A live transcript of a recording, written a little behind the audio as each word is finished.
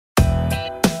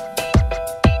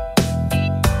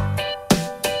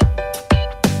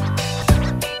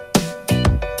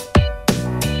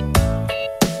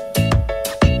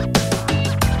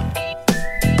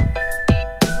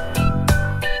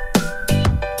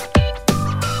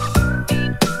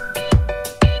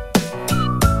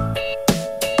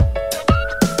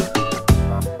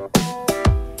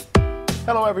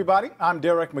everybody. I'm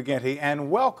Derek McGinty, and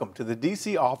welcome to the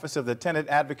D.C. office of the Tenant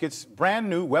Advocate's brand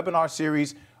new webinar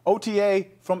series, OTA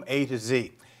from A to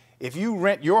Z. If you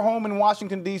rent your home in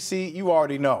Washington, D.C., you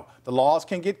already know the laws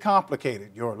can get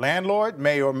complicated. Your landlord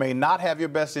may or may not have your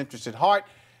best interest at heart,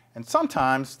 and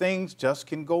sometimes things just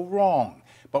can go wrong.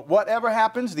 But whatever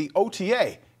happens, the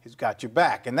OTA has got your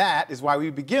back, and that is why we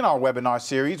begin our webinar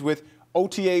series with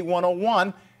OTA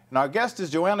 101. And our guest is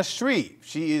Joanna Shreve.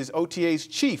 She is OTA's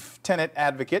Chief Tenant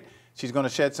Advocate. She's going to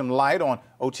shed some light on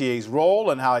OTA's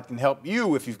role and how it can help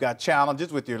you if you've got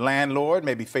challenges with your landlord,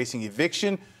 maybe facing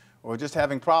eviction or just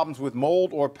having problems with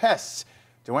mold or pests.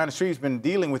 Joanna Shreve's been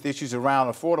dealing with issues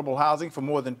around affordable housing for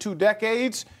more than 2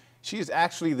 decades. She is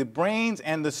actually the brains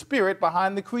and the spirit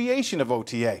behind the creation of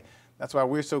OTA. That's why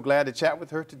we're so glad to chat with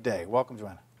her today. Welcome,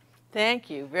 Joanna. Thank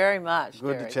you very much,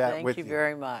 Good Derek. to chat with you. Thank you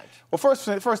very much. Well, first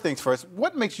things first,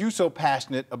 what makes you so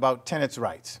passionate about tenants'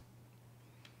 rights?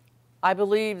 I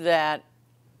believe that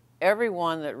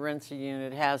everyone that rents a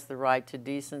unit has the right to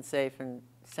decent, safe, and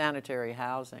sanitary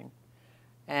housing.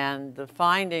 And the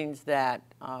findings that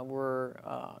were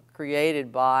created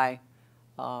by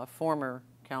former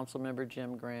Councilmember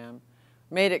Jim Graham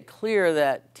made it clear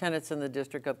that tenants in the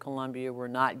District of Columbia were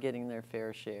not getting their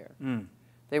fair share.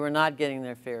 They were not getting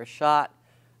their fair shot,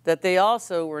 that they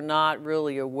also were not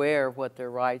really aware of what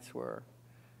their rights were.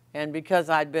 And because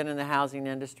I'd been in the housing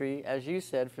industry, as you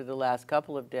said, for the last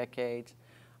couple of decades,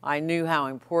 I knew how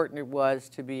important it was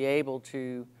to be able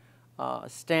to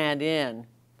stand in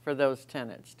for those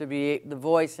tenants, to be the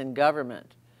voice in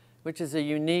government, which is a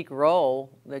unique role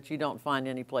that you don't find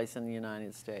any place in the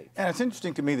United States. And it's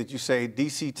interesting to me that you say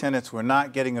D.C. tenants were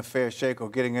not getting a fair shake or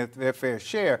getting their fair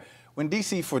share, when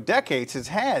D.C. for decades has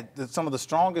had some of the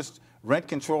strongest rent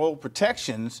control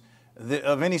protections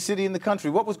of any city in the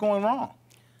country. What was going wrong?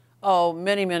 Oh,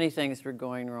 many, many things were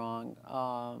going wrong.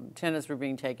 Tenants were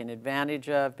being taken advantage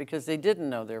of because they didn't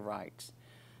know their rights.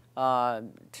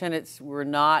 Tenants were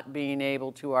not being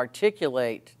able to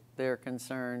articulate their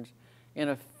concerns in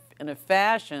a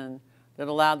fashion that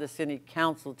allowed the city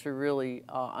council to really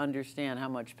understand how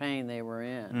much pain they were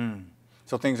in.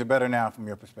 So things are better now from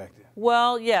your perspective?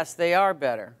 Well, yes, they are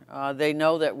better. They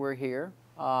know that we're here.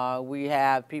 We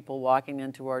have people walking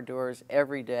into our doors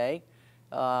every day.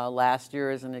 Last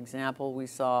year, as an example, we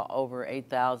saw over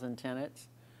 8,000 tenants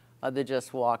that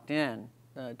just walked in.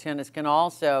 Tenants can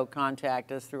also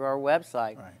contact us through our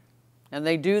website. Right. And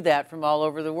they do that from all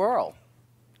over the world.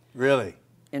 Really?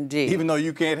 Indeed. Even though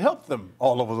you can't help them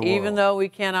all over the world? Even though we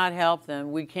cannot help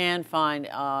them, we can find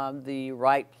the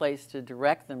right place to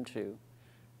direct them to.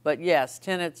 But yes,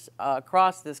 tenants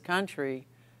across this country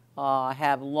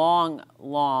have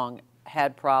long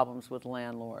had problems with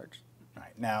landlords.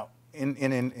 Right. Now,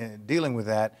 in dealing with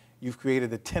that, you've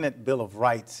created the Tenant Bill of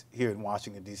Rights here in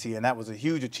Washington, D.C., and that was a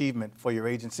huge achievement for your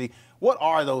agency. What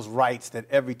are those rights that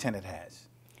every tenant has?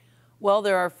 Well,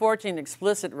 there are 14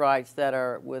 explicit rights that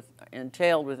are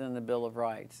entailed within the Bill of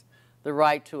Rights. The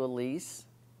right to a lease,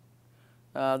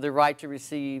 the right to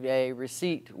receive a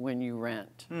receipt when you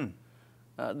rent,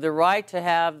 the right to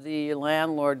have the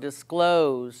landlord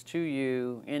disclose to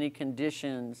you any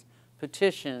conditions,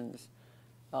 petitions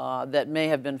that may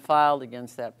have been filed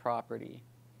against that property,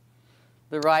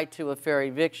 the right to a fair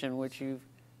eviction, which you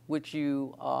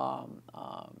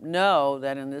know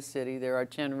that in this city there are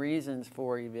 10 reasons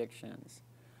for evictions.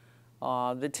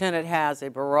 The tenant has a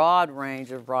broad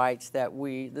range of rights that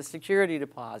the security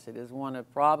deposit is one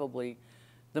of probably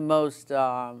the most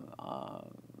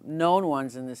known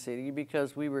ones in the city,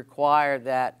 because we require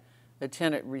that the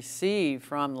tenant receive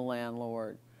from the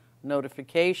landlord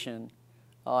notification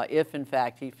if in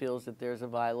fact he feels that there's a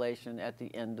violation at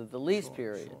the end of the lease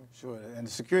period. Sure. And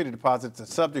the security deposit's a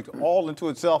subject all into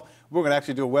itself. We're going to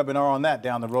actually do a webinar on that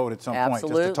down the road at some point,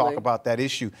 just to talk about that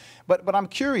issue. But I'm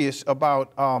curious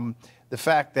about the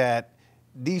fact that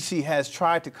D.C. has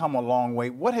tried to come a long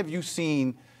way. What have you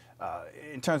seen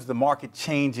in terms of the market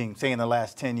changing, say, in the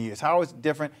last 10 years? How is it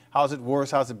different? How is it worse?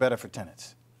 How is it better for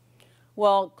tenants?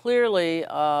 Well, clearly,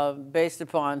 based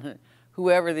upon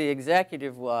whoever the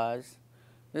executive was,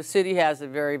 the city has a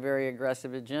very, very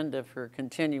aggressive agenda for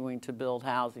continuing to build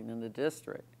housing in the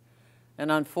district. And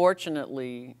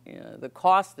unfortunately, the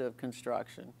cost of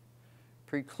construction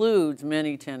precludes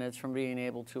many tenants from being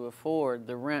able to afford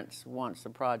the rents once the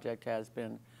project has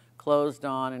been closed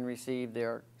on and received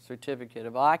their certificate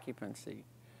of occupancy.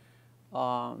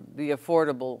 The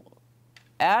affordable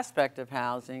aspect of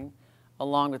housing,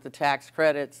 along with the tax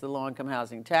credits, the low-income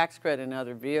housing tax credit and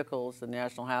other vehicles, the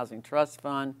National Housing Trust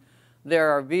Fund,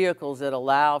 there are vehicles that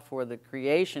allow for the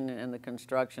creation and the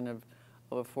construction of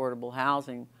affordable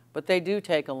housing, but they do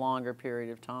take a longer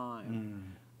period of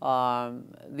time.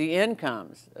 The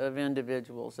incomes of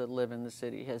individuals that live in the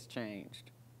city has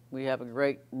changed. We have a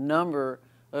great number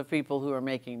of people who are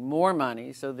making more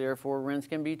money, so therefore rents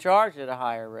can be charged at a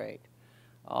higher rate.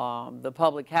 The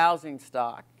public housing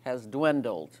stock has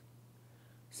dwindled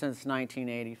since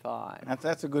 1985.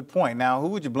 That's a good point. Now, who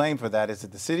would you blame for that? Is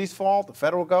it the city's fault, the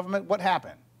federal government? What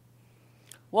happened?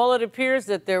 Well, it appears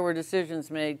that there were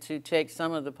decisions made to take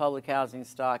some of the public housing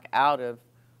stock out of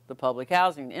the public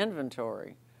housing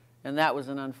inventory, and that was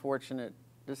an unfortunate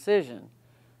decision.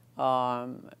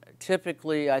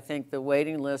 Typically, I think the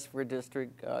waiting list for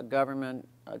district government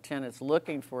tenants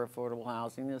looking for affordable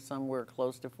housing is somewhere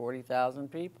close to 40,000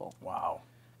 people. Wow.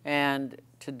 And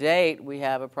to date, we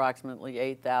have approximately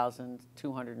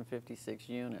 8,256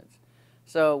 units.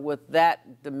 So with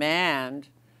that demand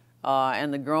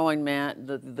and the growing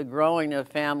the growing of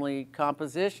family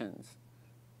compositions,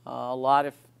 a lot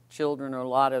of children or a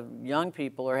lot of young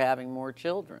people are having more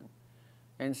children.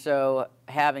 And so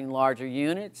having larger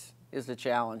units is a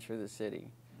challenge for the city.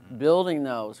 Building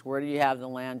those, where do you have the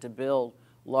land to build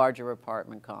larger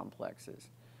apartment complexes?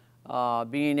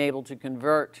 Being able to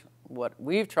convert, what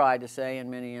we've tried to say in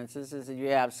many instances is that you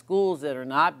have schools that are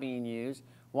not being used,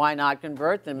 why not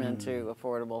convert them into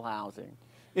affordable housing?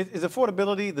 Is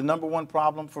affordability the '1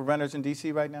 problem for renters in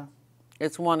D.C. right now?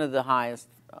 It's one of the highest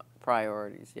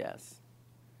priorities, yes.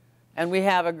 And we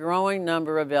have a growing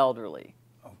number of elderly.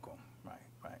 Oh, cool.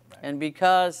 Right. And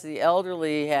because the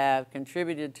elderly have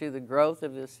contributed to the growth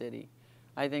of this city,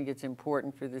 I think it's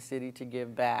important for the city to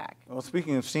give back. Well,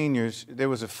 speaking of seniors, there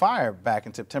was a fire back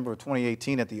in September of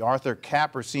 2018 at the Arthur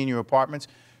Capper Senior Apartments.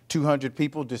 200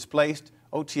 people displaced.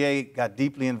 OTA got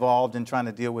deeply involved in trying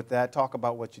to deal with that. Talk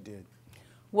about what you did.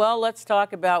 Well, let's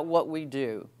talk about what we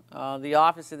do. The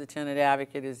Office of the Tenant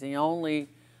Advocate is the only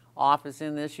office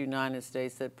in this United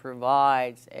States that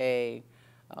provides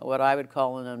what I would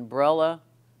call an umbrella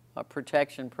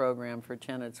protection program for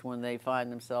tenants when they find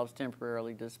themselves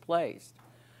temporarily displaced.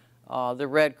 The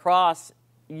Red Cross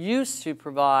used to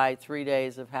provide 3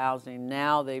 days of housing.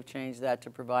 Now they've changed that to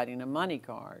providing a money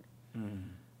card,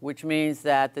 which means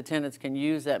that the tenants can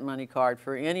use that money card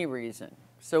for any reason.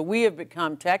 So we have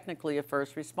become technically a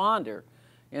first responder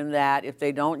in that if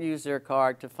they don't use their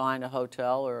card to find a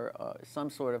hotel or some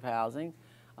sort of housing,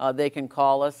 they can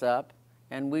call us up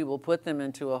and we will put them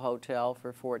into a hotel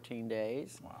for 14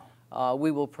 days. Wow.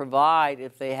 We will provide,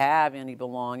 if they have any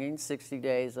belongings, 60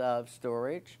 days of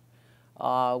storage.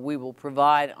 We will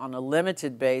provide on a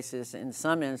limited basis, in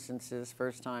some instances,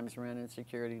 first times rent and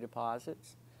security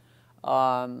deposits.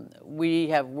 We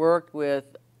have worked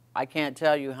with, I can't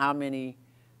tell you how many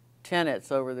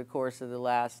tenants over the course of the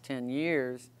last 10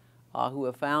 years who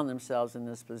have found themselves in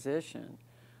this position.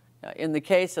 In the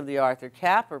case of the Arthur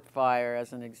Capper fire,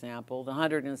 as an example, the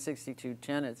 162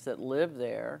 tenants that lived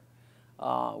there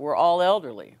were all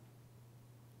elderly.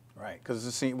 Right, because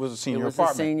it was a senior apartment. It was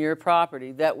apartment. a senior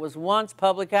property that was once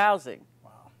public housing.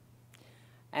 Wow.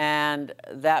 And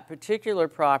that particular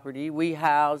property, we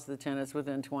housed the tenants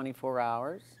within 24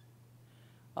 hours.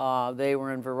 They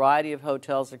were in a variety of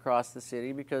hotels across the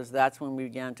city because that's when we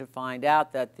began to find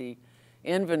out that the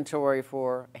inventory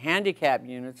for handicap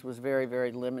units was very,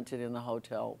 very limited in the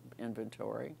hotel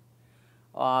inventory.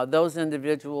 Those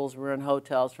individuals were in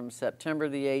hotels from September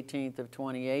the 18th of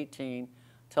 2018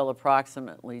 till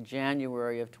approximately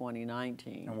January of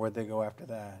 2019. And where'd they go after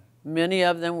that? Many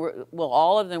of them were, well,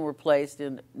 all of them were placed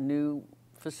in new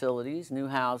facilities, new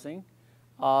housing.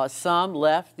 Some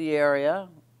left the area,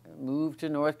 moved to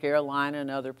North Carolina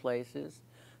and other places.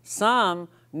 Some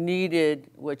needed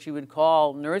what you would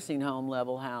call nursing home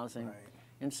level housing. Right.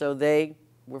 And so they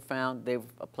were found,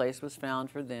 a place was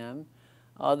found for them.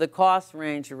 The cost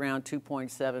ranged around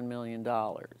 $2.7 million.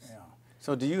 Yeah.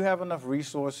 So do you have enough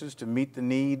resources to meet the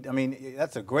need? I mean,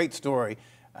 that's a great story.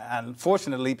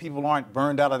 Unfortunately, people aren't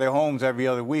burned out of their homes every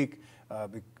other week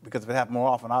because if it happened more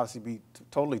often, obviously it'd be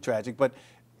totally tragic. But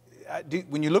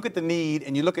when you look at the need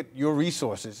and you look at your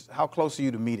resources, how close are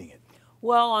you to meeting it?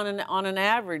 Well, on an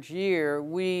average year,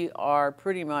 we are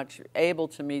pretty much able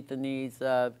to meet the needs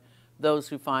of those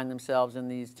who find themselves in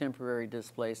these temporary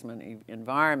displacement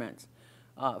environments.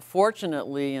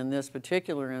 Fortunately, in this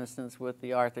particular instance with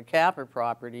the Arthur Capper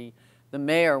property, the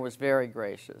mayor was very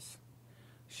gracious.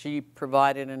 She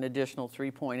provided an additional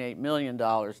 $3.8 million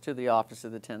to the Office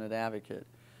of the Tenant Advocate.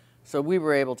 So we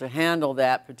were able to handle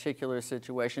that particular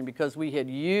situation because we had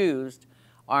used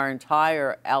our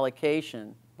entire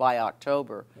allocation by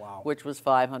October, wow, which was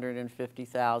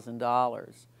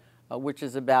 $550,000, which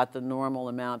is about the normal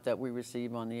amount that we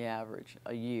receive on the average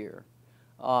a year.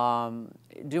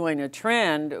 Doing a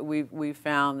trend, we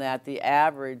found that the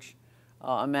average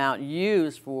amount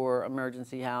used for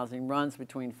emergency housing runs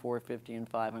between $450,000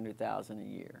 and $500,000 a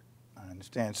year. I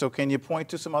understand. So can you point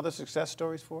to some other success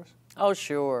stories for us? Oh,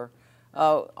 sure.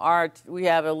 We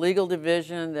have a legal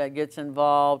division that gets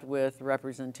involved with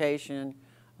representation,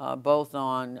 both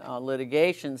on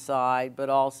litigation side, but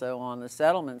also on the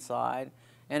settlement side.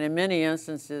 And in many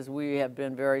instances, we have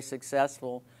been very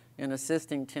successful in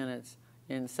assisting tenants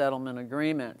in settlement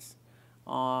agreements.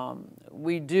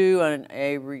 We do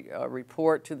a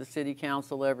report to the City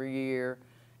Council every year,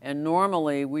 and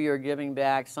normally we are giving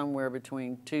back somewhere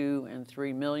between $2 and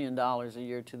 $3 million a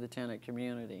year to the tenant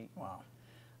community. Wow.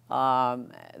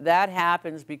 That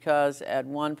happens because at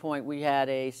one point we had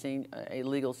a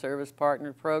legal service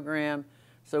partner program,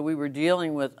 so we were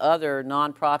dealing with other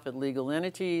nonprofit legal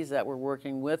entities that were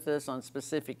working with us on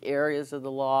specific areas of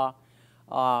the law.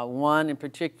 One in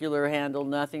particular handled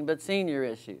nothing but senior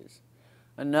issues.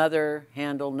 Another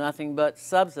handled nothing but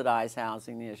subsidized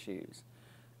housing issues.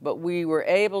 But we were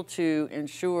able to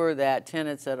ensure that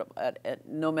tenants,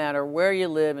 no matter where you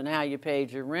live and how you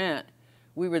paid your rent,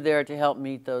 we were there to help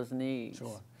meet those needs.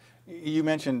 Sure. You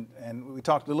mentioned, and we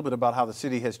talked a little bit about how the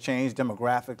city has changed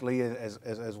demographically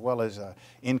as well as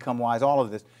income-wise, all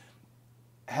of this.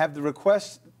 Have the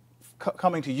requests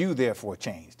coming to you, therefore,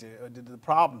 changed? Did the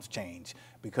problems change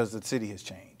because the city has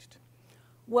changed?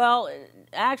 Well,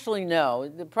 actually, no.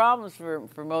 The problems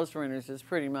for most renters is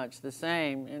pretty much the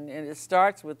same, and it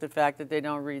starts with the fact that they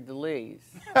don't read the lease.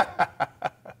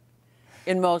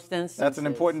 In most instances. That's an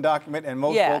important document, and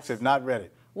most folks have not read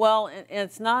it. Well,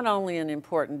 it's not only an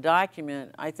important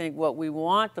document. I think what we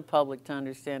want the public to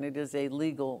understand, it is a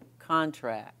legal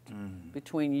contract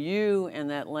between you and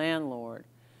that landlord.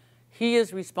 He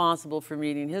is responsible for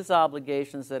meeting his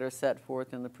obligations that are set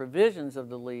forth in the provisions of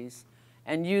the lease,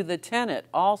 and you, the tenant,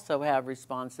 also have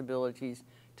responsibilities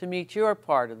to meet your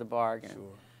part of the bargain.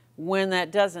 Sure. When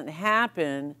that doesn't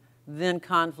happen, then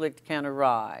conflict can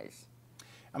arise.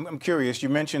 I'm curious, you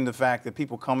mentioned the fact that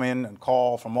people come in and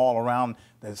call from all around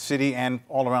the city and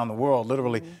all around the world,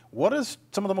 literally. What are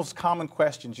some of the most common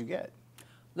questions you get?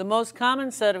 The most common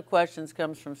set of questions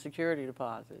comes from security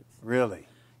deposits. Really?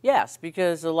 Yes,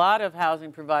 because a lot of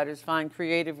housing providers find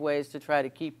creative ways to try to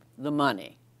keep the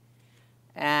money.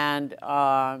 And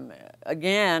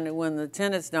again, when the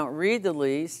tenants don't read the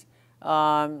lease,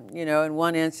 you know, in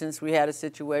one instance we had a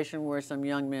situation where some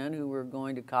young men who were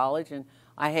going to college, and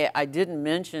I didn't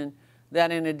mention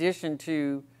that in addition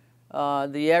to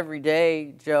the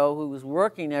everyday Joe who was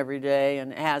working every day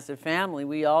and has a family,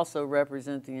 we also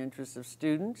represent the interests of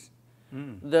students,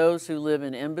 those who live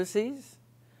in embassies,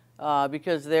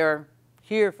 because they're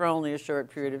here for only a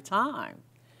short period of time.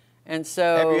 And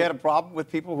so, have you had a problem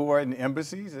with people who are in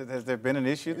embassies? Has there been an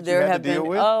issue that you had to deal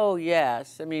with? Oh,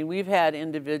 yes. I mean, we've had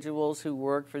individuals who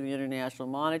work for the International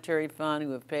Monetary Fund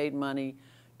who have paid money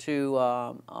to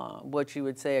what you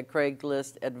would say a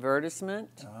Craigslist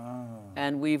advertisement.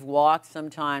 And we've walked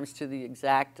sometimes to the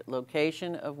exact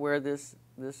location of where this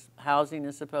housing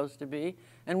is supposed to be.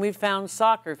 And we've found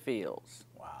soccer fields.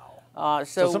 Wow.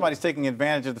 So somebody's taking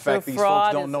advantage of the fact these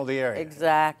folks don't know the area.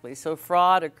 Exactly. So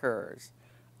fraud occurs.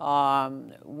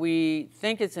 We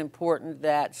think it's important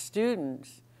that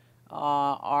students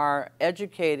are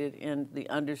educated in the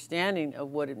understanding of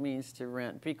what it means to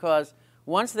rent, because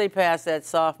once they pass that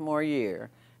sophomore year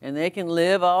and they can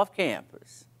live off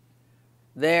campus,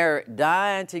 they're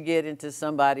dying to get into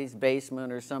somebody's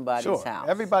basement or somebody's house.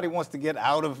 Everybody wants to get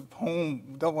out of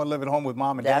home, don't want to live at home with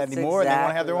mom and dad anymore, and they want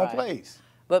to have their own place.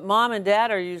 But mom and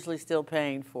dad are usually still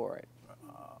paying for it.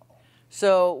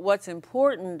 So what's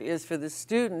important is for the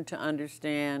student to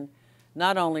understand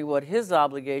not only what his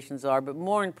obligations are, but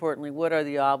more importantly, what are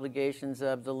the obligations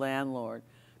of the landlord.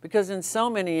 Because in so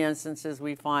many instances,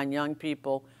 we find young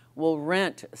people will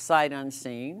rent sight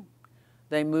unseen.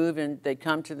 They move in, they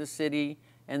come to the city,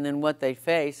 and then what they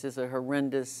face is a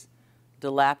horrendous,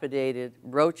 dilapidated,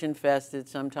 roach-infested,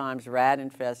 sometimes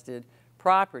rat-infested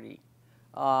property.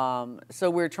 So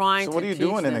we're trying to So what are you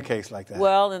doing in a case like that?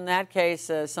 Well, in that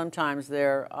case, sometimes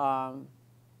they're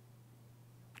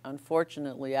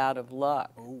unfortunately out of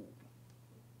luck. Oh,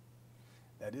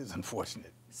 that is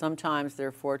unfortunate. Sometimes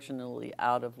they're fortunately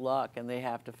out of luck and they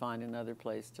have to find another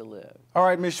place to live. All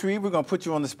right, Ms. Shreve, we're going to put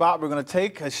you on the spot. We're going to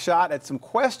take a shot at some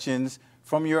questions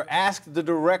from your Ask the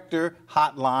Director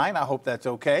hotline. I hope that's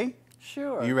okay.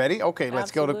 Sure. You ready? Okay,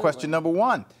 let's go to Absolutely. question number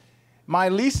 1. My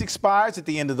lease expires at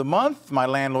the end of the month. My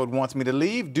landlord wants me to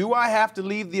leave. Do I have to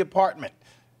leave the apartment?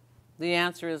 The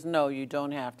answer is no, you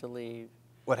don't have to leave.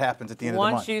 What happens at the end of the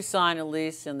month? Once you sign a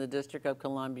lease in the District of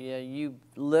Columbia, you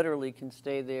literally can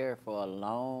stay there for a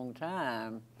long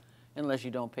time unless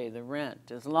you don't pay the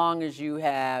rent. As long as you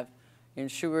have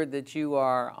ensure that you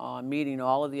are meeting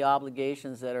all of the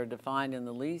obligations that are defined in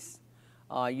the lease,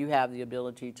 you have the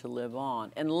ability to live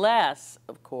on. Unless,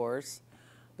 of course,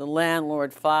 the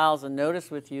landlord files a notice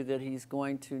with you that he's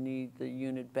going to need the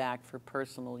unit back for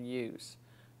personal use.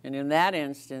 And in that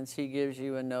instance, he gives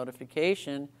you a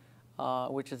notification,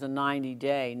 which is a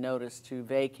 90-day notice to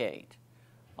vacate.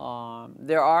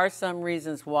 There are some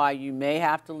reasons why you may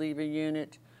have to leave a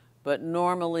unit, but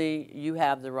normally you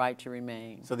have the right to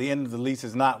remain. So the end of the lease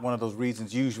is not one of those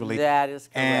reasons usually. That is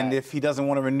correct. And if he doesn't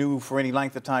want to renew for any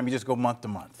length of time, you just go month to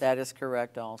month. That is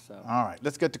correct also. All right,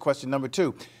 let's get to question number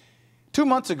 2. 2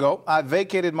 months ago, I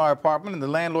vacated my apartment and the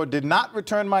landlord did not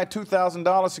return my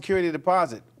 $2,000 security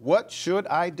deposit. What should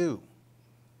I do?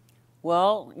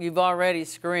 Well, you've already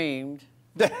screamed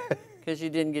because you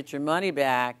didn't get your money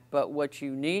back, but what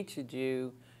you need to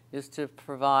do is to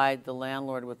provide the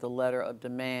landlord with a letter of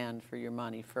demand for your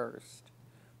money first,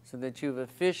 so that you've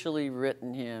officially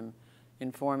written him,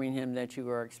 informing him that you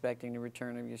are expecting the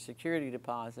return of your security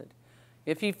deposit.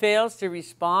 If he fails to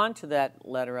respond to that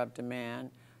letter of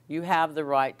demand, you have the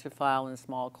right to file in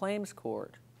small claims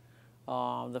court.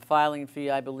 The filing fee,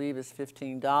 I believe, is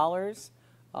 $15.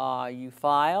 You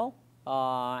file,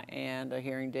 and a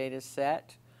hearing date is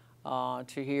set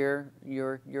to hear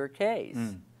your case.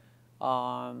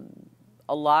 A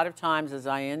lot of times, as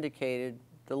I indicated,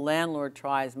 the landlord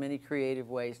tries many creative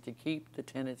ways to keep the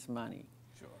tenant's money.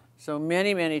 Sure. So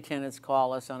many tenants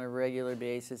call us on a regular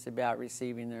basis about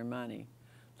receiving their money.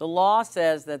 The law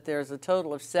says that there's a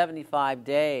total of 75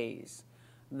 days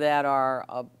that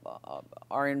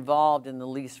are involved in the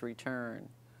lease return.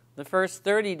 The first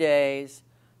 30 days,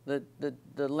 the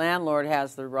landlord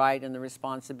has the right and the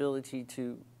responsibility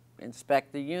to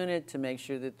inspect the unit to make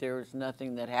sure that there was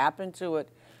nothing that happened to it.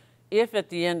 If at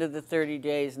the end of the 30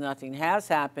 days nothing has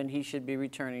happened, he should be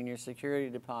returning your security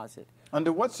deposit.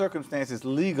 Under what circumstances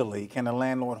legally can a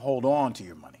landlord hold on to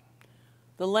your money?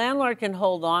 The landlord can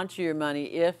hold on to your money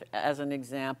if, as an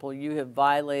example, you have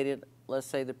violated, let's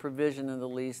say, the provision of the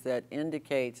lease that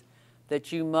indicates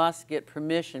that you must get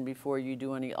permission before you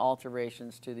do any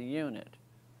alterations to the unit.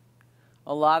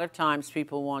 A lot of times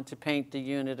people want to paint the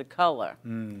unit a color,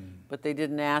 but they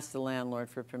didn't ask the landlord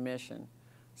for permission.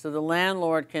 So the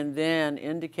landlord can then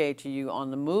indicate to you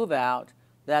on the move-out,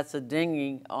 that's a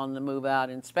dinging on the move-out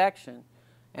inspection,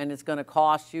 and it's going to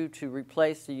cost you to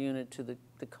replace the unit to the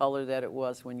color that it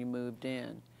was when you moved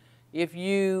in. If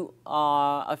you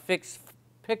affix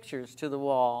pictures to the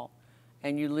wall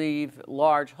and you leave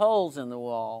large holes in the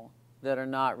wall that are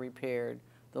not repaired,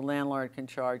 the landlord can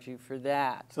charge you for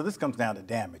that. So this comes down to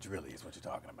damage, really, is what you're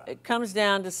talking about. It comes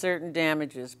down to certain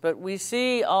damages, but we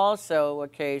see also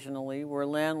occasionally where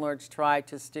landlords try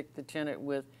to stick the tenant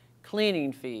with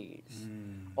cleaning fees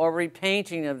or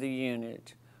repainting of the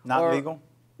unit. Not legal?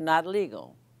 Not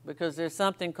legal, because there's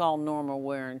something called normal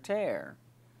wear and tear,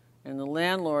 and the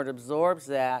landlord absorbs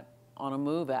that on a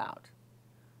move-out.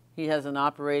 He has an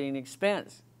operating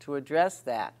expense to address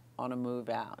that on a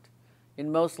move-out.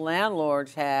 And most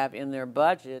landlords have in their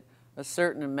budget a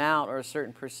certain amount or a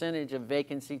certain percentage of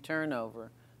vacancy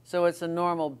turnover. So it's a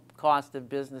normal cost of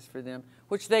business for them,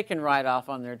 which they can write off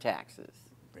on their taxes.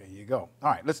 There you go. All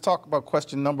right, let's talk about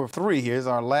question number 3. Here's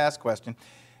our last question.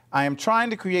 I am trying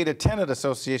to create a tenant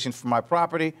association for my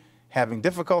property, having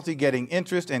difficulty getting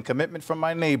interest and commitment from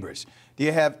my neighbors. Do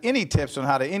you have any tips on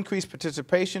how to increase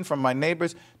participation from my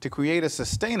neighbors to create a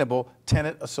sustainable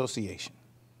tenant association?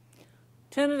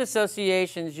 Tenant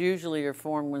associations usually are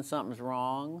formed when something's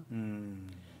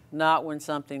wrong, not when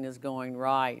something is going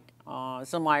right.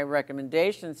 So my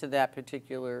recommendations to that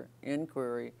particular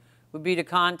inquiry would be to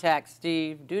contact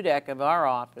Steve Dudek of our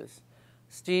office.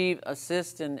 Steve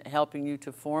assists in helping you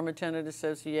to form a tenant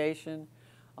association.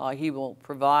 He will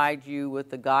provide you with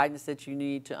the guidance that you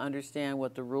need to understand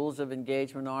what the rules of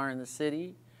engagement are in the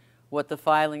city, what the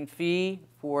filing fee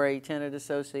for a tenant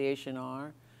association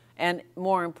are, and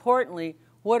more importantly,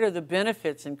 what are the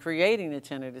benefits in creating a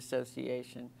tenant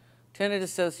association? Tenant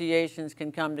associations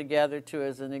can come together to,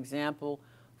 as an example,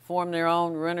 form their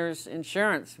own renters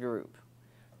insurance group.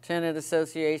 Tenant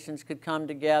associations could come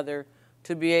together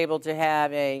to be able to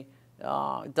have a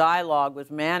dialogue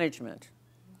with management.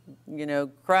 You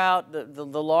know,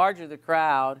 the larger the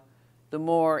crowd, the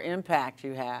more impact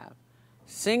you have.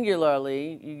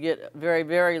 Singularly, you get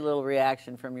very little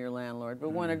reaction from your landlord. But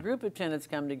when a group of tenants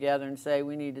come together and say,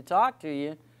 we need to talk to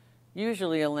you,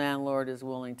 usually a landlord is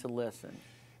willing to listen.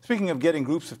 Speaking of getting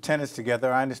groups of tenants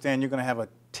together, I understand you're going to have a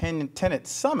tenant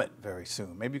summit very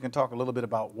soon. Maybe you can talk a little bit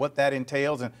about what that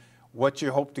entails and what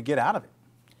you hope to get out of it.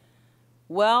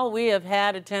 Well, we have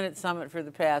had a tenant summit for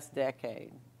the past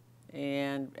decade.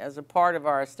 And as a part of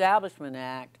our Establishment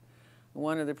Act,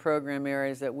 one of the program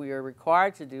areas that we are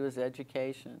required to do is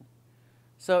education.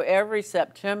 So every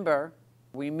September,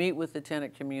 we meet with the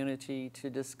tenant community to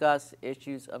discuss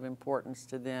issues of importance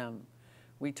to them.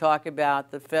 We talk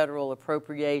about the federal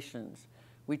appropriations.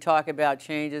 We talk about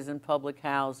changes in public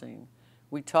housing.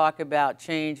 We talk about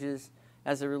changes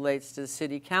as it relates to the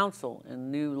city council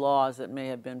and new laws that may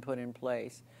have been put in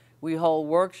place. We hold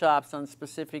workshops on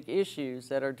specific issues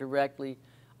that are directly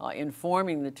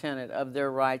informing the tenant of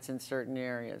their rights in certain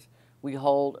areas. We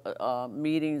hold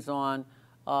meetings on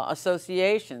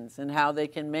associations and how they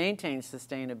can maintain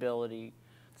sustainability.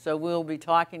 So we'll be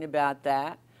talking about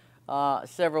that.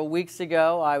 Several weeks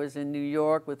ago, I was in New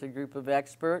York with a group of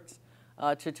experts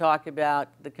to talk about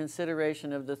the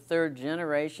consideration of the third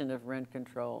generation of rent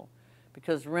control,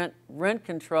 because rent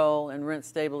control and rent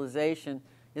stabilization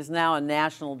is now a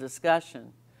national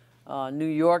discussion. New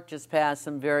York just passed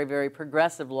some very, very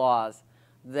progressive laws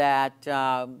that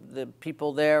the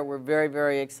people there were very,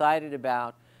 very excited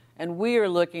about. And we are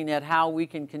looking at how we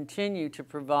can continue to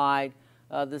provide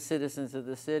the citizens of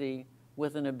the city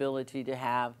with an ability to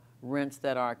have rents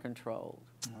that are controlled.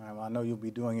 All right, well, I know you'll be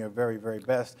doing your very, very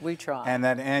best. We try. And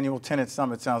that annual tenant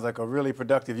summit sounds like a really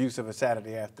productive use of a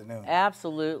Saturday afternoon.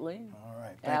 Absolutely. All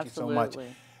right, thank you so much.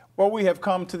 Absolutely. Well, we have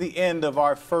come to the end of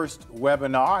our first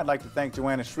webinar. I'd like to thank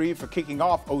Joanna Shreve for kicking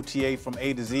off OTA from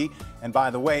A to Z. And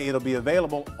by the way, it'll be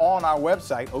available on our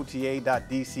website,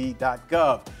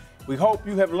 ota.dc.gov. We hope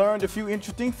you have learned a few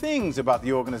interesting things about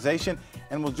the organization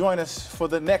and will join us for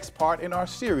the next part in our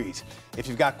series. If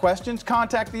you've got questions,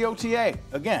 contact the OTA.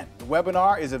 Again, the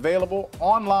webinar is available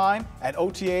online at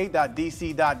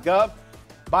ota.dc.gov.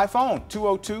 By phone,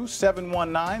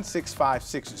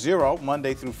 202-719-6560,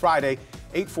 Monday through Friday,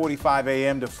 8:45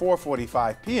 a.m. to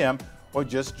 4:45 p.m., or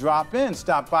just drop in.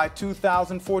 Stop by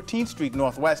 2000 14th Street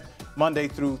Northwest, Monday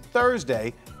through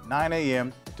Thursday, 9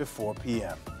 a.m. to 4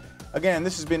 p.m. Again,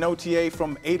 this has been OTA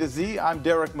from A to Z. I'm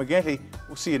Derek McGinty.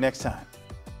 We'll see you next time.